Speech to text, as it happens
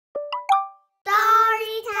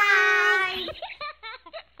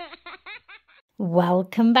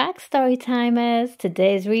Welcome back, Storytimers.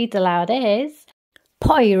 Today's read aloud is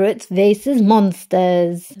Pirates vs.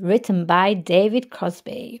 Monsters, written by David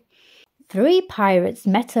Crosby. 3 pirates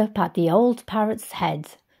met up at the old parrot's head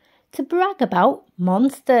to brag about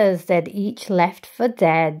monsters they'd each left for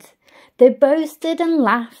dead. They boasted and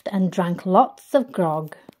laughed and drank lots of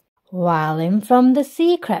grog, while in from the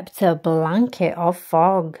sea crept a blanket of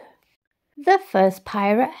fog. The first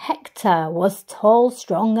pirate, Hector, was tall,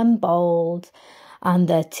 strong and bold, and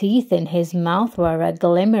the teeth in his mouth were a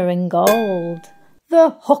glimmering gold.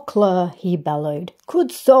 The huckler, he bellowed,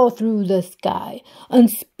 could soar through the sky and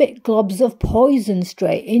spit globs of poison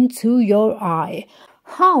straight into your eye.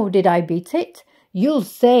 How did I beat it? You'll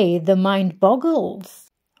say the mind boggles.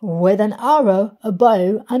 With an arrow, a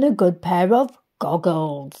bow, and a good pair of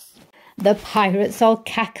goggles. The pirates all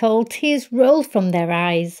cackled, tears rolled from their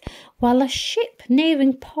eyes, while a ship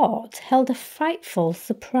nearing port held a frightful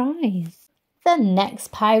surprise. The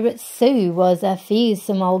next pirate, Sue, was a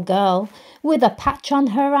fearsome old girl, with a patch on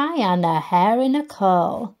her eye and her hair in a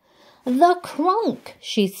curl. The Kronk,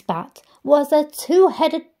 she spat, was a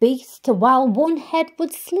 2-headed beast, while one head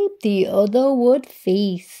would sleep, the other would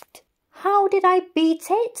feast. How did I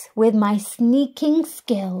beat it? With my sneaking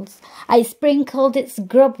skills. I sprinkled its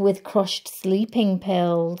grub with crushed sleeping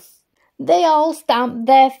pills. They all stamped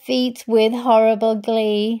their feet with horrible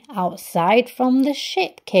glee. Outside from the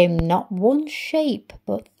ship came not one shape,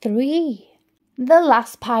 but 3. The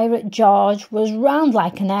last pirate, George, was round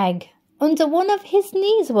like an egg. Under one of his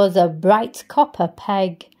knees was a bright copper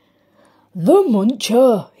peg. "The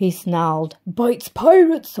muncher," he snarled, "bites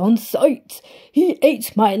pirates on sight. He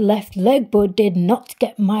ate my left leg but did not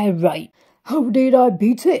get my right. How did I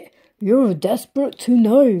beat it? You're desperate to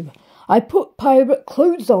know. I put pirate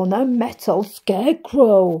clothes on a metal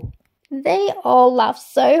scarecrow." They all laughed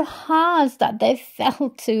so hard that they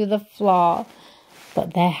fell to the floor,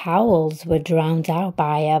 but their howls were drowned out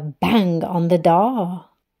by a bang on the door.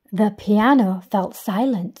 The piano fell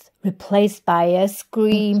silent, replaced by a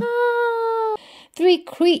scream. 3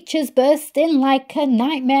 creatures burst in like a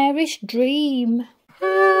nightmarish dream.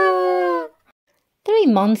 3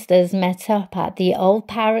 monsters met up at the old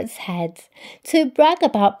parrot's head to brag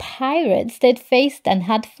about pirates they'd faced and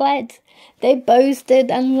had fled. They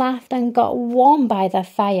boasted and laughed and got warm by the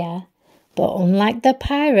fire. But unlike the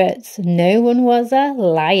pirates, no one was a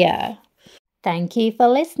liar. Thank you for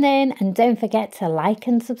listening, and don't forget to like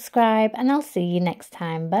and subscribe, and I'll see you next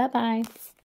time. Bye-bye.